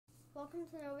welcome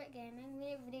to Novit Gaming. We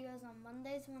make videos on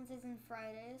Mondays, Wednesdays, and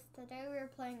Fridays. Today we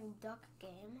are playing Duck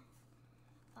Game.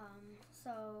 So,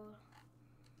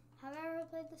 have I ever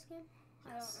played this game?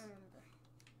 Yes. I don't remember.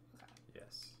 Okay.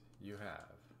 Yes, you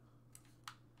have.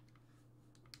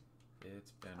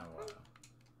 It's been a while.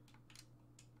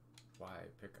 Why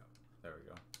pick up? There we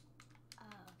go.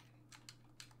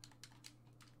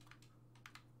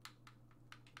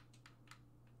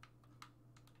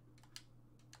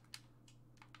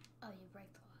 Oh, you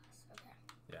break the glass. Okay.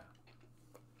 Yeah.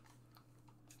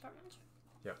 Start match?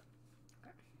 Yep.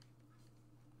 Okay.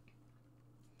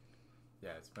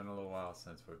 Yeah, it's been a little while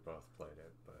since we both played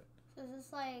it, but... So is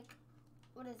this like...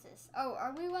 What is this? Oh,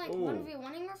 are we like Ooh.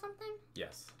 1v1ing or something?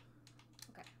 Yes.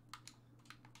 Okay.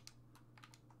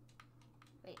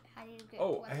 Wait, how do you get...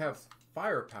 Oh, I have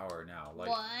firepower now. Like,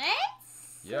 what?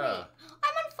 yeah. Wait.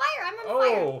 I'm on fire! I'm on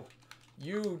fire!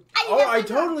 Oh! I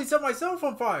totally set myself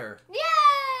on fire! Yay!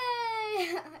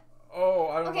 Oh,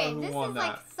 I don't know who this won is that.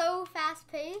 like so fast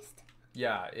paced.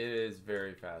 Yeah, it is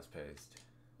very fast paced.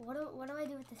 What do I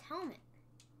do with this helmet?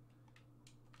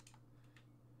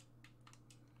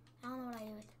 I don't know what I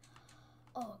do with.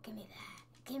 Oh, give me that!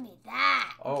 Give me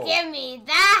that! Oh. Give me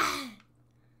that!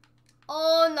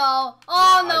 Oh no!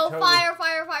 Oh Yeah, no! totally... Fire!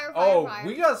 Oh, Fire!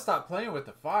 we gotta stop playing with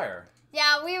the fire.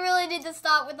 Yeah, we really need to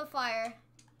stop with the fire.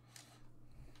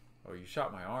 Oh, you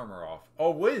shot my armor off.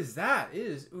 Oh, what is that? It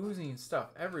is oozing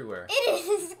stuff everywhere. It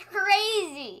is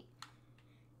crazy.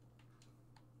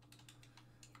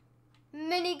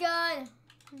 Minigun.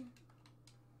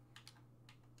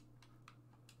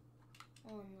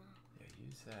 Oh no. Yeah,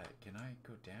 use that. Can I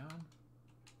go down?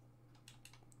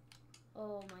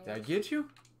 Oh my god. Did I get you?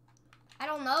 I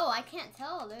don't know. I can't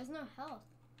tell. There's no health.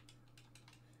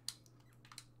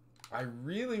 I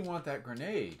really want that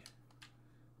grenade.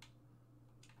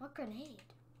 What grenade?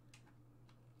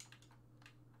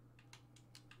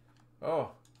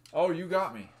 Oh. Oh, you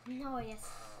got me. No, yes.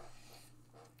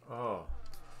 Oh.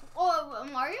 Oh,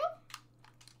 Mario?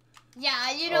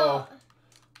 Yeah, you know.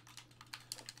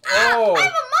 Oh. I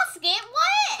have a musket.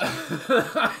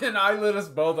 What? And I lit us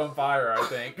both on fire, I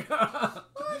think.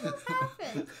 What just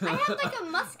happened? I had like a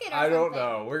musket or something. I don't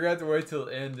know. We're going to have to wait till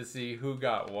the end to see who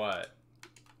got what.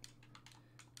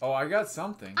 Oh, I got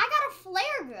something. I got a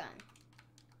flare gun.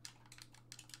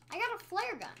 I got a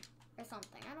flare gun or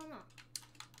something. I don't know.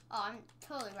 Oh, I'm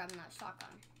totally grabbing that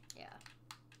shotgun. Yeah.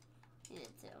 You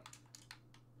did too.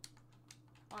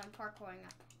 Oh, I'm parkouring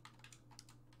up.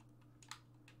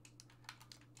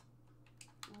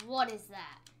 What is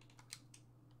that?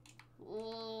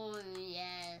 Oh,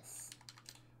 yes.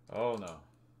 Oh, no.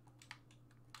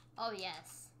 Oh,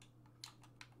 yes.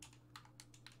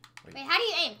 Wait, how do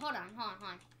you aim? Hold on.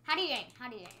 How do you aim? How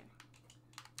do you aim?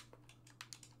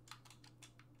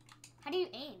 How do you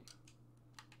aim?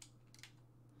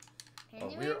 Can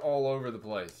you We're aim? all over the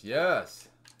place. Yes.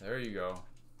 There you go.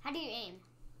 How do you aim?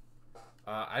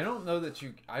 I don't know that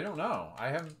you... I don't know. I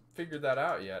haven't figured that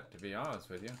out yet, to be honest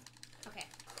with you. Okay.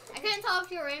 I couldn't tell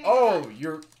if you were aiming Oh, or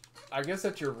you're... I guess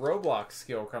that's your Roblox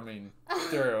skill coming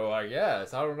through, I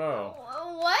guess. I don't know.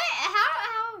 What?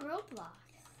 How Roblox?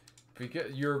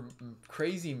 Because your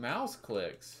crazy mouse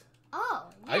clicks.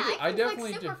 Oh, yeah, I can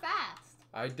definitely click super fast.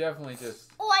 I definitely just...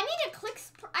 Oh, I need to click...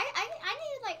 I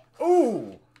need like...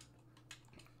 Ooh!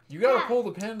 You gotta Yeah. pull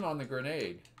the pin on the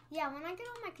grenade. Yeah, when I get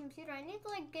on my computer, I need to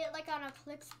like get like on a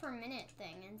clicks per minute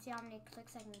thing and see how many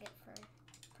clicks I can get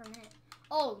per minute.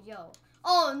 Oh, yo.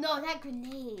 Oh, no, that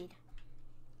grenade.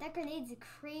 That grenade's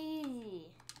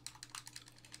crazy.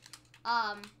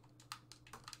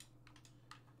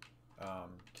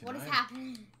 What is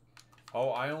happening? Oh,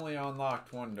 I only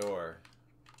unlocked one door.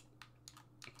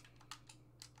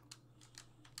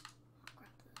 I'll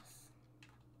grab this.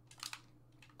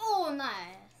 Oh,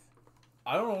 nice.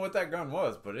 I don't know what that gun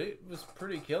was, but it was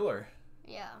pretty killer.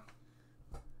 Yeah.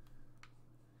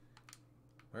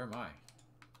 Where am I?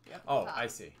 Yep, Oh, I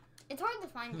see. It's hard to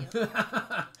find you.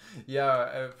 Yeah,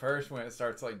 at first when it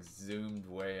starts like zoomed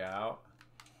way out.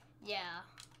 Yeah.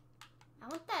 I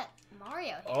want that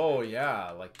Mario hand. Oh, yeah,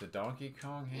 like the Donkey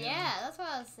Kong hand. Yeah, that's what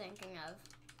I was thinking of.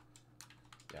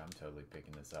 Yeah, I'm totally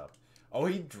picking this up. Oh,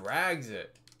 he drags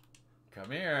it. Come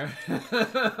here.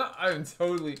 I'm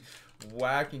totally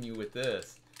whacking you with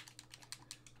this.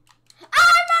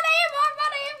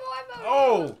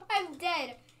 Oh! I'm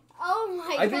dead. Oh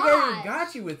my god. I think I even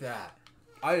got you with that.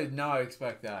 I did not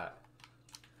expect that.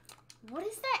 What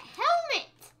is that helmet?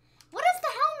 What does the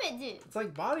helmet do? It's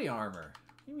like body armor.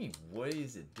 What do you mean, what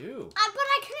does it do? But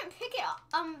I couldn't pick it up.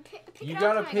 Pick You it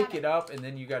gotta up when pick it up and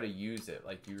then you gotta use it.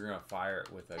 Like you're gonna fire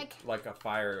it with a like a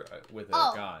fire with a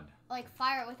Oh. gun. like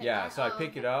fire it with a Yeah, gun? so I Oh,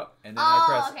 pick okay. it up, and then I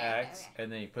press okay, X, okay.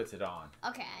 and then he puts it on.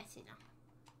 Okay, I see now.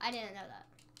 I didn't know that.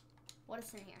 What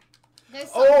is in here?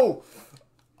 There's some... Oh! Did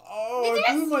Oh, you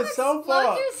I blew just myself explode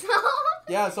up. yourself?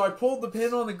 Yeah, so I pulled the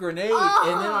pin on the grenade, Oh.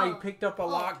 and then I picked up a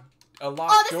locked Oh,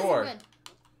 this door. isn't good.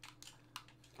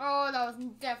 Oh, that was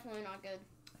definitely not good.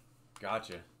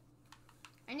 Gotcha.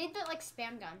 I need that, like,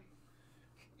 spam gun.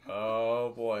 Oh,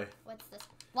 boy. What's this?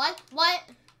 What? What?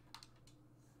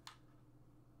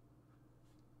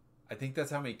 I think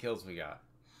that's how many kills we got.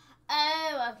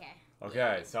 Oh, okay.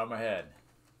 Okay, so I'm ahead.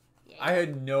 Yeah, I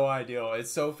had no idea.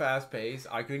 It's so fast-paced,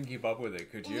 I couldn't keep up with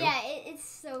it. Could you? Yeah, it's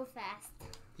so fast.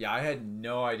 Yeah, I had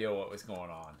no idea what was going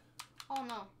on. Oh,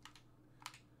 no.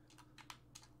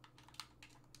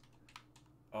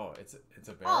 Oh, it's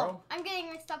a barrel? Oh, I'm getting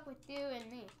mixed up with you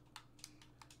and me.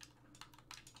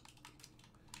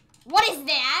 What is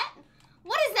that?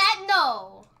 What is that?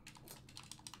 No.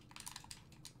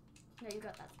 No, you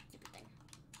got that stupid thing.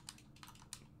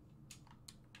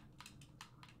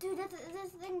 Dude,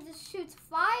 this thing just shoots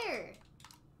fire.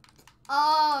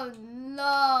 Oh,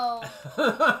 no.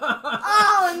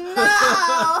 Oh, no.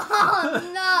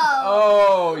 Oh, no.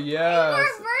 Oh, yes.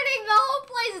 We're burning the whole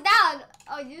place down.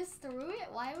 Oh, you just threw it?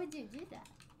 Why would you do that?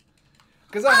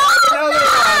 Because I had another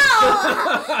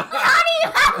one. How do you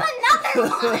have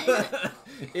another one?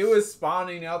 It was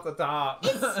spawning out the top.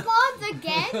 It spawns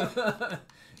again?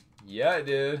 Yeah, it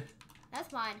did. That's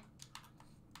fine.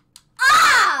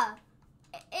 Ah!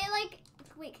 It like...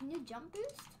 Wait, can you jump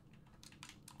boost?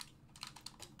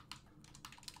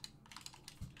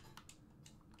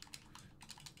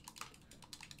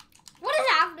 What is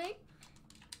happening?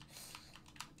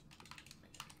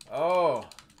 Oh.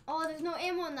 Oh, there's no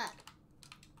ammo in that.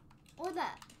 Or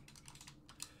that.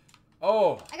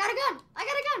 Oh. I got a gun. I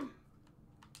got a gun.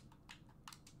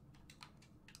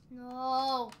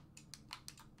 No.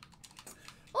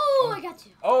 Oh, I got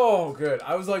you. Oh, good.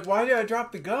 I was like, why did I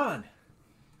drop the gun?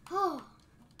 Oh.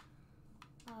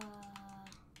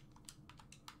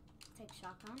 Take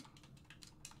shotgun.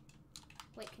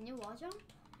 Wait, can you wall jump?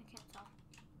 I can't tell.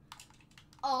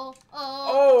 Oh,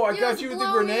 Oh, I got you with the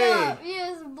grenade. You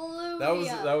just blew That me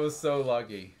up. that was so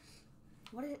lucky.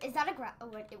 What is that a grab? Oh,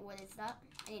 what is that?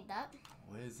 I need that.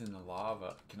 What is in the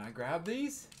lava? Can I grab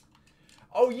these?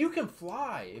 Oh, you can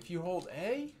fly if you hold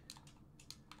A?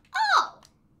 Oh!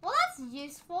 Well, that's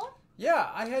useful. Yeah,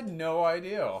 I had no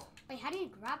idea. Wait, how do you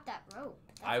grab that rope?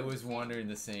 That's I was insane. wondering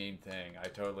the same thing. I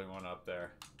totally went up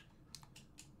there.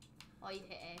 Oh, you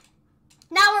hit A.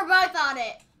 Now we're both on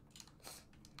it.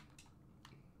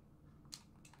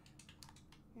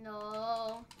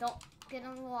 No, don't get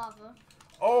in the lava.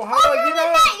 Oh, how Oh, do I you're in get the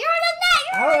out? net! You're in the net!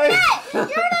 You're in the net! You're in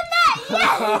the net!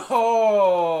 Yes!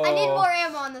 Oh. I need more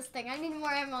ammo on this thing. I need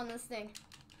more ammo on this thing.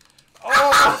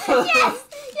 Oh. Yes!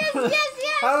 Yes, yes,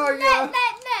 yes! How do I Net, get-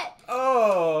 net.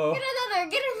 Oh. Get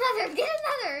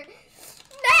another.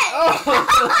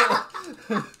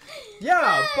 Net!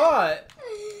 Yeah, but.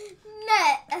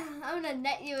 Net. I'm gonna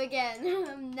net you again.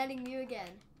 I'm netting you again.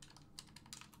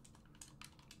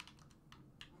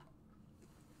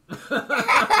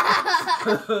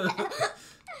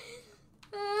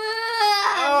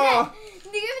 Oh.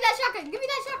 Give me that shotgun. Give me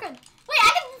that shotgun. Wait,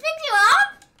 I can pick you up?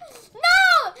 No!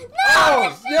 No!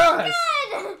 Oh, the yes.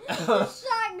 shotgun! The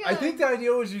shotgun! I think the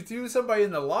idea was you threw somebody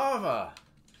in the lava.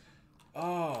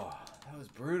 Oh, that was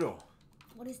brutal.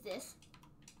 What is this?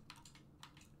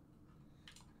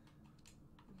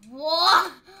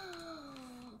 What?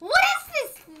 What is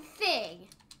this thing?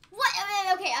 What?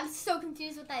 Okay, I'm so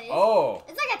confused what that is. Oh.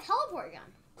 It's like a teleport gun.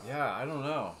 Yeah, I don't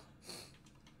know.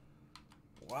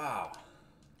 Wow.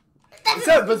 That's Is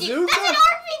an that RPG. bazooka? That's an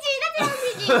RPG. That's an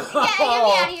RPG. Yeah, get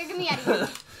me out of here. Get me out of here.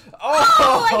 Oh,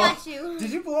 Oh, I got you.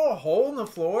 Did you blow a hole in the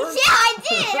floor? Yeah, I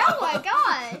did. Oh my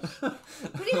gosh.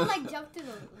 Who didn't like jump through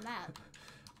the map?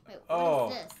 Wait,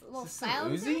 what is this? A little Is this an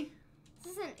silencer? Uzi?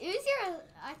 Is this an Uzi or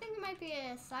I think it might be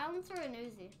a silencer or an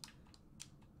Uzi.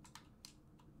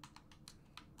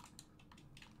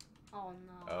 Oh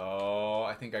no. Oh,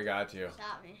 I think I got you.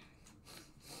 Shot me.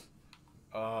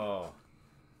 Oh.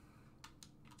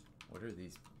 What are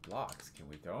these blocks? Can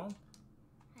we throw them?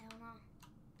 I don't know.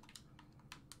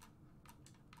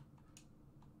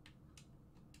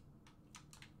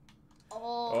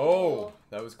 Oh,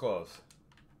 that was close.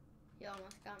 You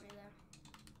almost got me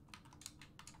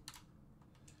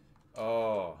there.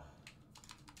 Oh.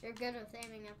 You're good with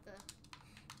aiming at the...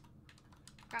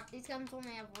 Crap, these guns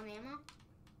only have one ammo.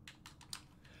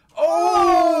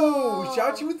 Oh! Oh!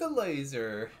 Shot you with the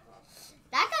laser.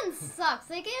 That gun sucks.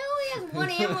 Like, it only has one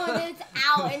ammo and then it's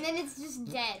out and then it's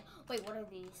just dead. Wait, what are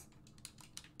these?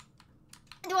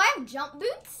 Do I have jump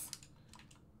boots?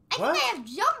 I think they have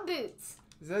jump boots.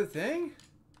 Is that a thing?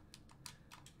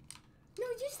 No,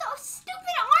 you saw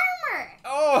stupid armor.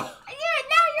 Oh!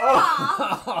 Now you're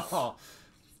off.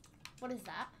 What is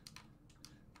that?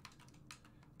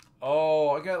 Oh,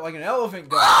 I got like an elephant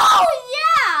gun. Oh,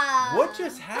 yeah! What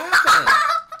just happened?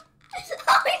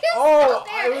 Oh,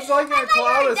 it was like in a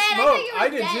cloud of smoke. I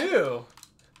did too.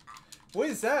 What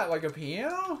is that? Like a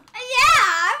piano? Yeah,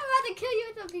 I'm about to kill you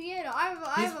with a piano. I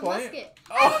have a musket.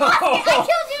 Oh. I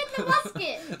killed you with the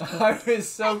musket. I was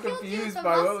so confused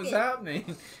by what was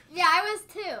happening. Yeah, I was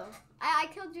too. I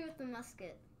killed you with the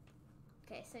musket.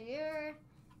 Okay, so you're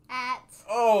at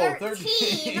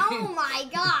 13. Oh my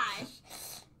gosh.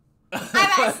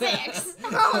 I'm at 6.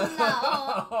 Oh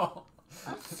no.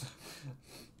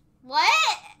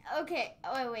 What? Okay.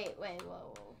 Oh, wait.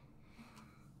 Whoa.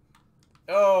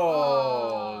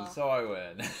 Oh, so I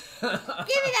win. Give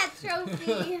me that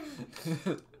trophy.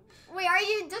 Wait, are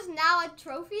you just now a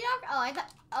trophy dog? Oh, I thought.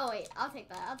 Oh wait, I'll take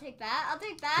that. I'll take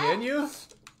that. Can you?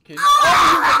 Can you? Oh,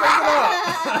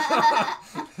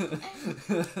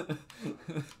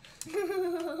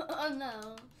 oh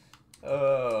no.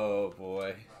 Oh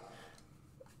boy.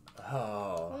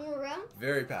 Oh. One more round?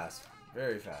 Very fast.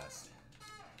 Very fast.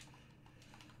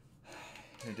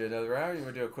 You want to do another round or you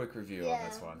want to do a quick review on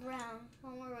this one?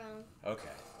 One more round.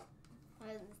 Okay.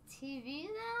 TV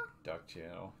now? Duck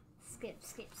channel. Skip.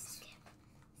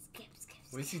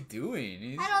 What is he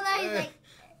doing? I don't know, he's like...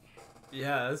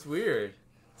 Yeah, that's weird.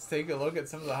 Let's take a look at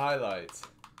some of the highlights.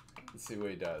 Let's see what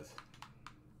he does.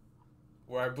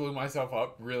 Where I blew myself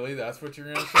up? Really? That's what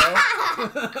you're going to show?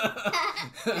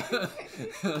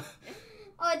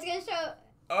 Oh, it's going to show...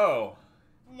 Oh.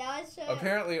 Now it's showing...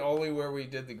 Apparently only where we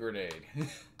did the grenade.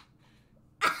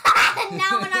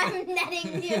 Now when I'm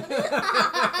netting you.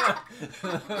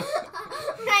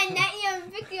 When I net you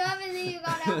and pick you up and then you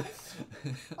got out.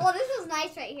 Oh, this was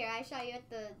nice right here. I shot you at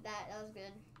that was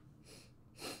good.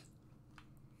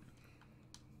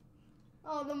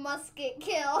 Oh, the musket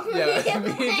kill. Yeah,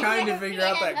 me trying to figure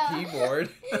out that keyboard.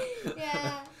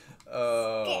 Yeah.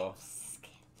 Oh.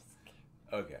 Skip.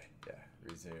 Okay, yeah,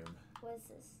 resume. What is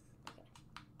this? Okay.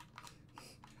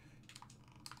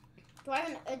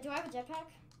 Do I have a jetpack?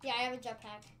 Yeah, I have a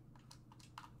jetpack.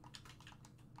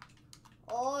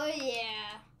 Oh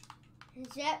yeah.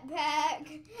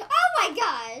 Jetpack. Oh my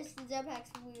gosh, the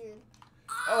jetpack's weird.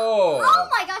 Oh. Oh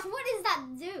my gosh, what does that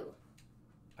do?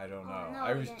 I don't know. No,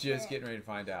 I was just getting ready to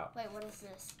find out. Wait, what is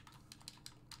this?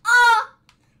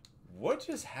 What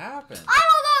just happened? I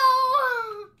don't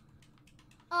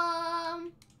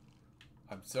know.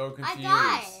 I'm so confused. I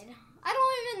died. I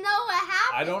don't even know what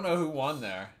happened. I don't know who won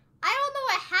there. I don't know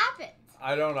what happened.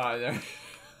 I don't either.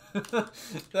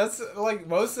 That's like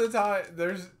most of the time.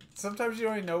 Sometimes you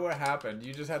don't even know what happened.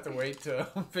 You just have to wait to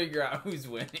figure out who's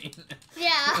winning.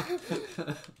 Yeah.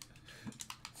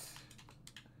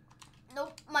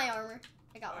 Nope, my armor.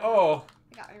 I got armor. Oh.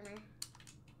 I got armor.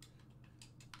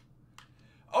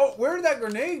 Oh, where did that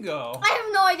grenade go? I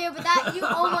have no idea, but that you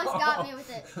almost got me with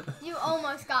it. You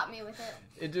almost got me with it.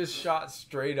 It just shot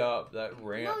straight up that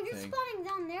ramp No, you're thing. spawning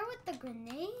down there with the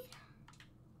grenade?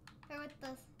 Or with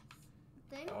the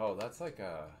thing? Oh, that's like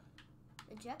a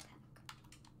jetpack.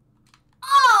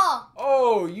 Oh!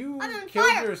 Oh, you killed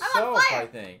fire. yourself, I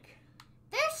think.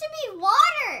 There should be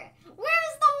water.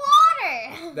 Where's the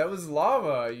water? That was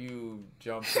lava you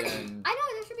jumped in. I know,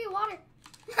 there should be water.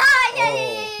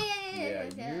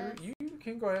 Yeah, you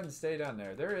can go ahead and stay down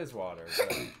there. There is water.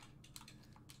 But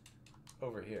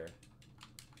over here.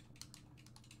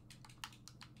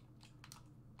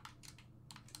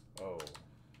 Oh.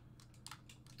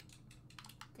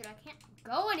 Dude, I can't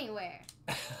go anywhere.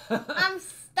 I'm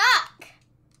stuck.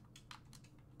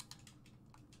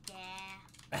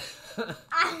 Yeah.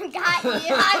 I've got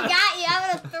you. I'm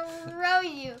gonna throw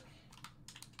you.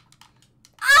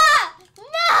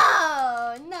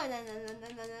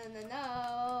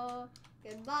 No.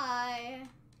 Goodbye.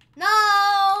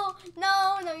 No,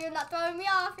 you're not throwing me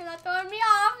off. You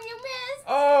missed.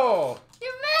 Oh.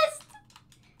 You missed.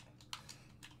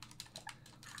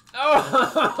 Oh.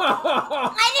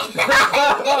 I need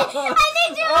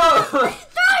you.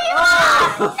 Throw you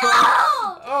off. No.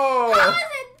 Oh. How is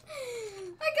it?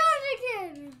 I got it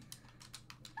again.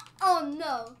 Oh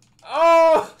no.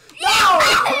 Oh.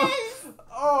 Yes.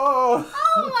 Oh.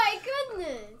 Oh my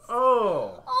goodness.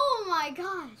 Oh. Oh my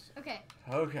gosh. Okay.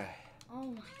 Okay. Oh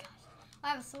my gosh. I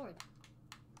have a sword.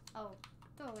 Oh,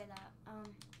 throw away that.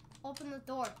 Open the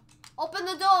door. Open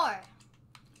the door.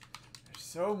 There's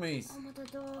so many. Open the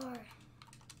door.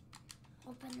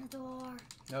 Open the door.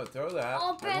 No, throw that. I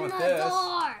Open want the this.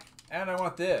 door. And I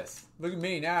want this. Look at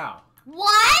me now.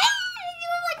 What? You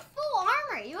have like full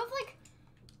armor. You have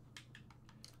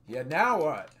Yeah, now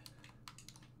what?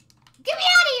 Get me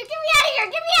out of here! Get me out of here!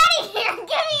 Get me out of here! Get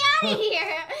me out of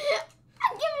here!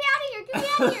 Get me out of here! Get me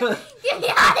out of here! Get me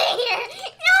out of here!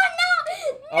 No, no!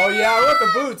 Oh yeah, I want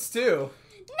the boots too.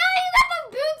 No, you got the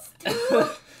boots too!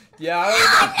 Yeah,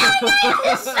 No,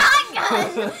 the shotgun!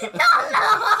 No,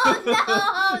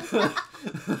 no, no!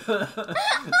 I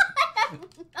have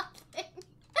nothing.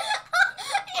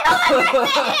 You have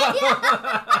everything!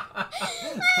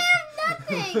 I have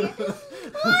nothing!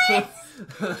 What?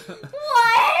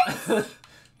 What?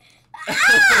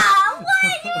 Ah!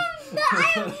 What? I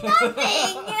have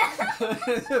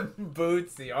nothing!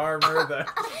 Boots, the armor, the...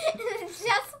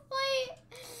 Chest plate.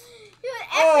 You have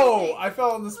Oh! everything. I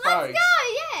fell on the spikes. Let's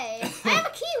go! Yay! I have a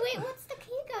key. Wait, what's the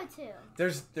key go to?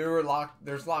 There's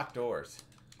locked doors.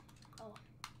 Oh,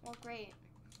 well, great.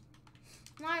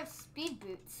 Now I have speed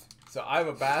boots. So I have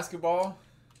a basketball.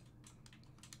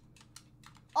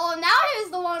 Oh, now who's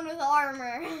the one with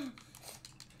armor?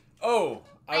 Oh,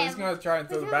 I was am- gonna try and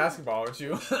throw the basketball at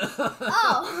you.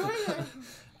 Oh.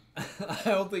 I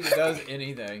don't think it does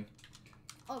anything.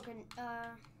 Oh, grenade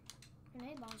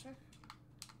launcher.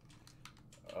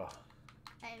 Oh.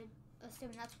 I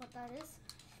assume that's what that is.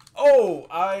 Oh,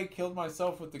 I killed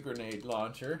myself with the grenade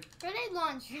launcher. Grenade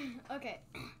launcher. Okay.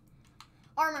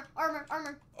 Armor, armor,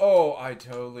 armor. Oh, I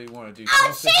totally want to do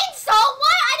Ah, something. chainsaw!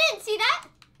 What? I didn't see that.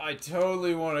 I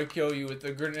totally want to kill you with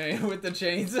the grenade, with the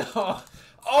chainsaw.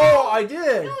 Oh, I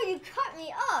did. No, you cut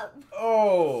me up.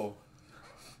 Oh.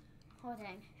 Oh,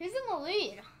 dang. Who's in the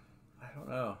lead? I don't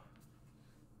know.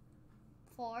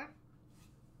 4.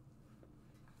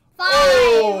 5.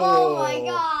 Oh my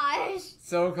gosh.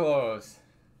 So close.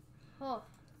 Oh.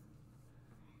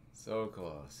 So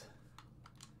close.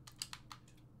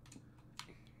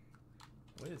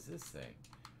 What is this thing?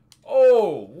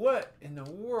 Oh, what in the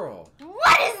world?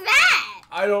 What is that?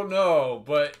 I don't know,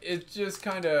 but it just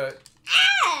kind of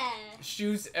Ah!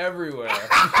 shoots everywhere.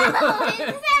 it's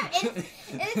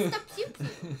the pew pew.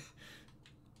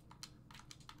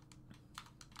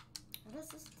 What does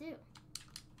this do?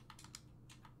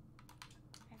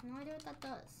 I have no idea what that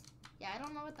does. Yeah, I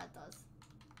don't know what that does.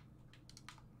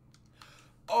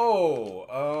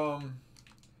 Oh,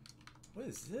 what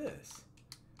is this?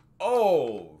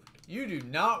 Oh, you do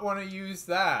not want to use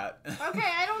that. Okay,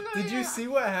 I don't know. Did you see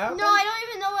what happened? No, I don't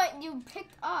even know what you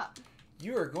picked up.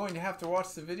 You are going to have to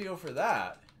watch the video for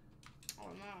that. Oh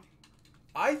no.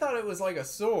 I thought it was like a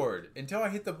sword until I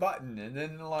hit the button, and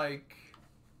then like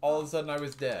all of a sudden I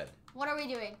was dead. What are we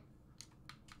doing?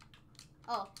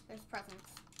 Oh, there's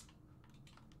presents.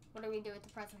 What do we do with the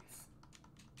presents? Is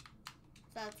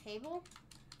that a table?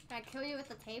 Can I kill you with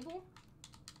the table?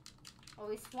 Oh,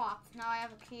 we swapped. Now I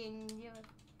have a key and you have...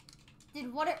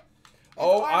 Dude, what are...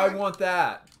 Oh, I armor. want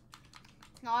that.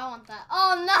 No, I want that.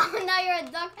 Oh, no, now you're a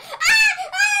duck. Ah!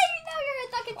 No, you're a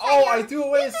duck inside Oh, your- I threw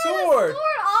away a You threw sword. the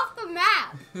sword off the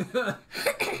map.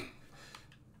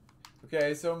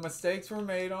 Okay, so mistakes were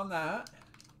made on that.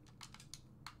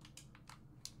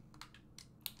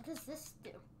 What does this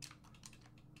do?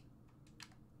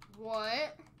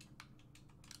 What?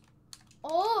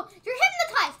 Oh, you're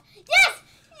hypnotized. Yes!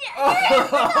 Yeah, you're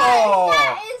hypnotized.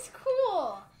 That is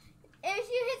cool. If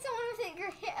you hit someone with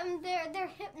it, they're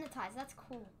hypnotized. That's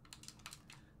cool.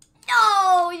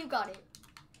 No, you got it.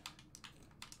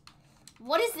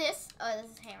 What is this? Oh,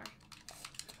 this is hammer.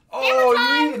 Oh, Hammer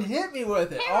time. you even hit me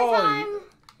with it. Hammer Oh, time.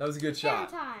 that was a good Hammer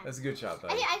shot. time. That's a good shot, though.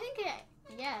 I think it.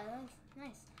 Yeah, that was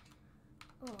nice.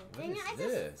 Oh, dang is it! I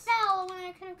this? just fell when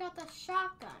I could have got the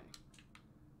shotgun.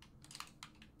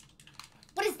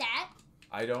 What is that?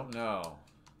 I don't know.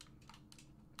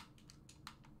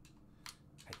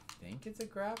 I think it's a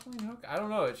grappling hook. I don't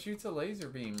know. It shoots a laser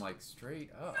beam like straight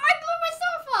up. I blew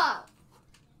myself up.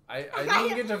 I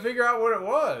didn't get to figure out what it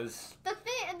was. The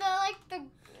thing,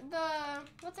 the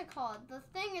what's it called? The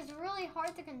thing is really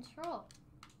hard to control.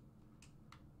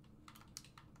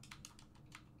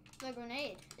 The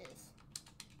grenade is.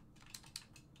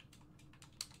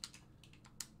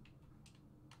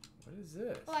 What is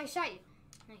this? Oh, I shot you.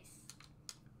 Nice.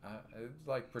 It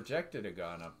like projected a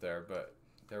gun up there, but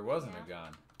there wasn't a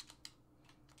gun.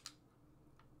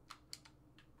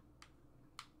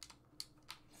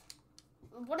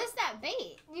 What is that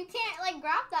bait? You can't like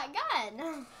grab that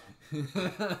gun. I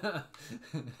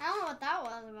don't know what that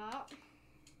was about.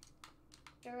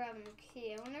 They're grabbing the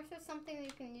key. I wonder if there's something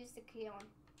you can use the key on.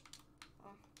 Oh.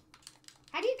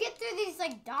 How do you get through these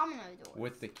like domino doors?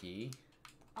 With the key?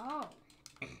 Oh.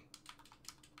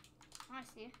 I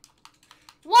see.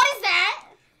 What is that?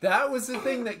 That was the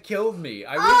thing that killed me.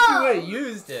 I wish you would have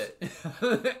used it.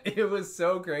 It was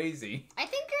so crazy. I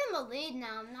think you're in the lead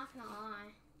now. I'm not gonna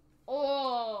lie.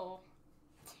 Oh.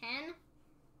 10.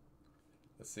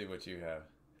 Let's see what you have. 9!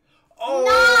 Oh,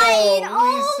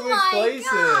 Oh we my switched places.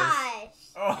 gosh!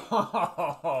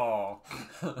 Oh.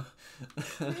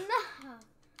 No.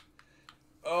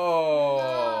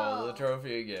 Oh, No. the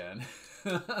trophy again.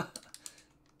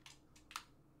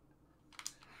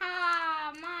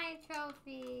 Ha! My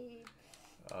trophy.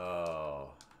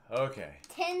 Oh, okay.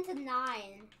 10 to 9.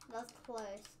 That's close.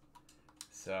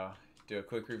 So, do a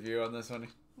quick review on this one?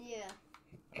 Yeah.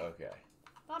 Okay.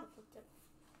 Thought it flipped it.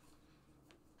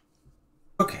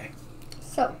 Okay.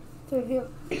 So, to review.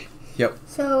 Yep.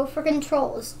 So for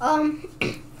controls,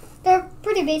 they're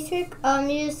pretty basic.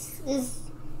 You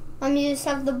just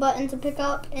have the button to pick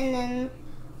up, and then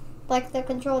like the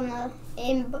control and the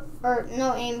aim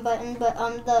no aim button, but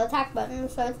the attack button.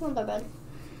 So it's not that bad.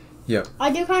 Yep.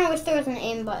 I do kind of wish there was an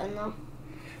aim button though.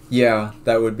 Yeah,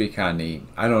 that would be kind of neat.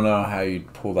 I don't know how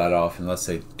you'd pull that off unless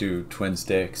they do twin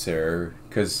sticks, or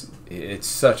because it's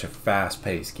such a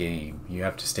fast-paced game. You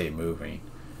have to stay moving.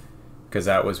 Because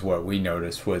that was what we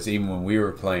noticed, was even when we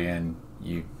were playing,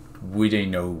 we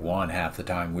didn't know who won half the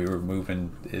time. We were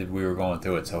moving, we were going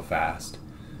through it so fast.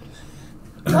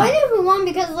 Why did we won?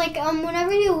 Because like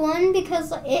whenever you won,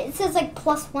 because it says like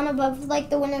 +1 above like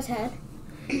the winner's head.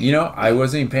 You know, I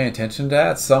wasn't even paying attention to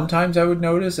that. Sometimes I would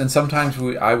notice, and sometimes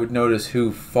I would notice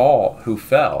who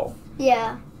fell.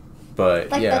 Yeah. But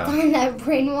like yeah. the time that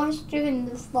brainwashed you and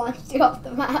just launched you off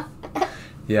the map.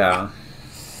 Yeah.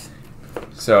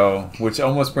 So, which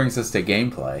almost brings us to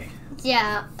gameplay.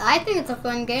 Yeah, I think it's a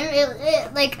fun game.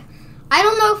 It like, I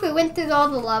don't know if we went through all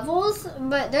the levels,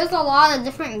 but there's a lot of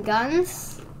different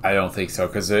guns. I don't think so,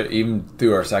 because even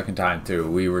through our second time through,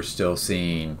 we were still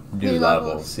seeing new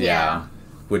levels. Yeah.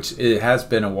 Which it has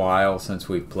been a while since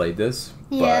we've played this.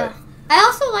 Yeah. But I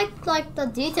also like the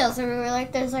details everywhere.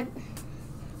 Like there's like,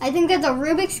 I think there's a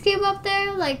Rubik's Cube up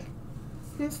there, like,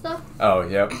 and stuff. oh,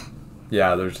 yep.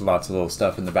 Yeah, there's lots of little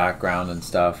stuff in the background and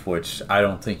stuff, which I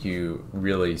don't think you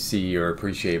really see or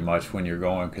appreciate much when you're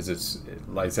going, because it's,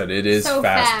 like I said, it is so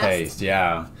fast-paced.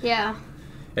 Yeah. Yeah.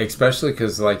 Especially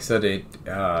because, like I said,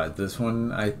 this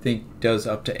one, I think, does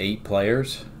up to 8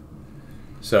 players.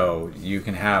 So you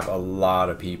can have a lot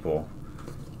of people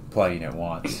playing at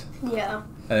once. Yeah.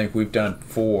 I think we've done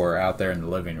 4 out there in the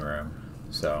living room.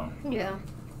 So. Yeah.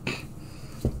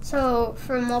 So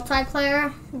for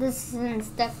multiplayer, this is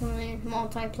definitely a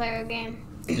multiplayer game.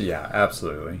 Yeah,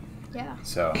 absolutely. Yeah.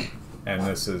 So, and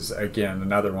this is, again,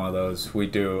 another one of those, we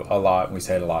do a lot, we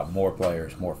say it a lot, more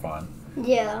players, more fun.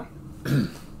 Yeah.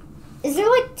 Is there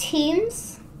like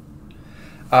teams?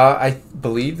 I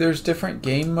believe there's different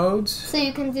game modes. So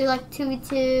you can do like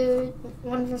 2v2,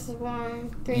 1 versus 1,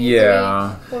 3v3,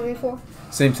 Yeah. 4v4.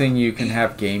 Same thing, you can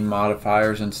have game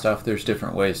modifiers and stuff. There's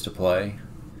different ways to play.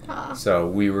 So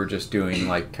we were just doing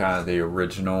like kind of the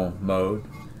original mode.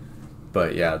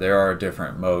 But yeah, there are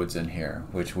different modes in here,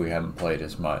 which we haven't played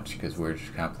as much because we're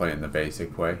just kind of playing the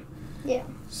basic way. Yeah.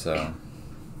 So,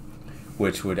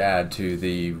 which would add to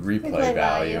the replay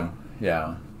value.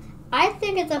 Yeah. I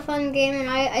think it's a fun game, and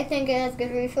I think it has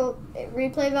good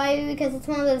replay value because it's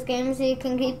one of those games that you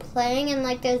can keep playing, and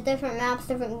like there's different maps,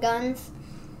 different guns,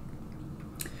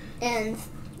 and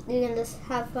you can just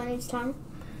have fun each time.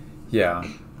 Yeah.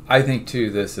 I think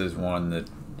too this is one that,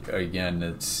 again,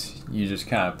 it's you just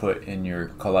kind of put in your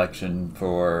collection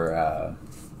for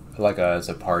like as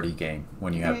a party game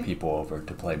when you have people over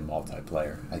to play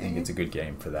multiplayer. I think it's a good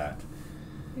game for that.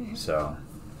 So,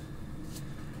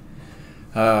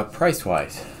 price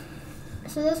wise.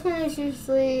 So this one is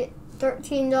usually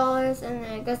 $13, and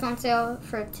then it goes on sale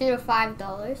for $2 to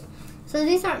 $5. So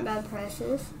these aren't bad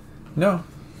prices. No.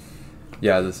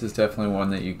 Yeah, this is definitely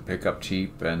one that you can pick up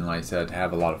cheap and, like I said,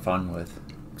 have a lot of fun with,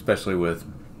 especially with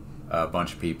a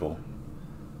bunch of people.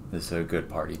 This is a good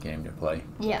party game to play.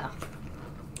 Yeah.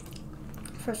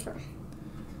 For sure.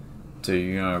 So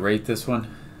you gonna rate this one?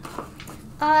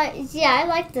 Yeah, I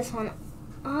like this one.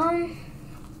 I'm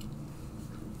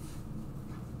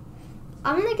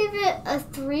gonna give it a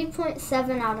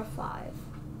 3.7 out of 5.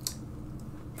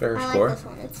 Fair I score. like this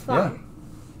one. It's fun. Yeah.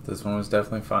 This one was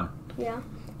definitely fun. Yeah.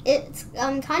 It's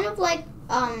kind of like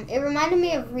it reminded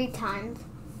me of Retimed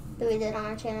that we did on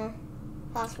our channel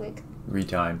last week.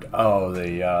 Retimed. Oh,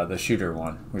 the shooter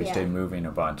one. We stayed moving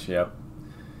a bunch. Yep.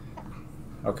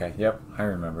 Okay. Yep. I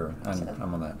remember.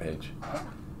 I'm on that page. Yeah.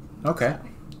 Okay. So,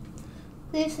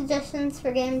 leave suggestions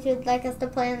for games you'd like us to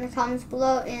play in the comments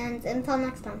below, and until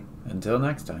next time. Until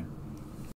next time.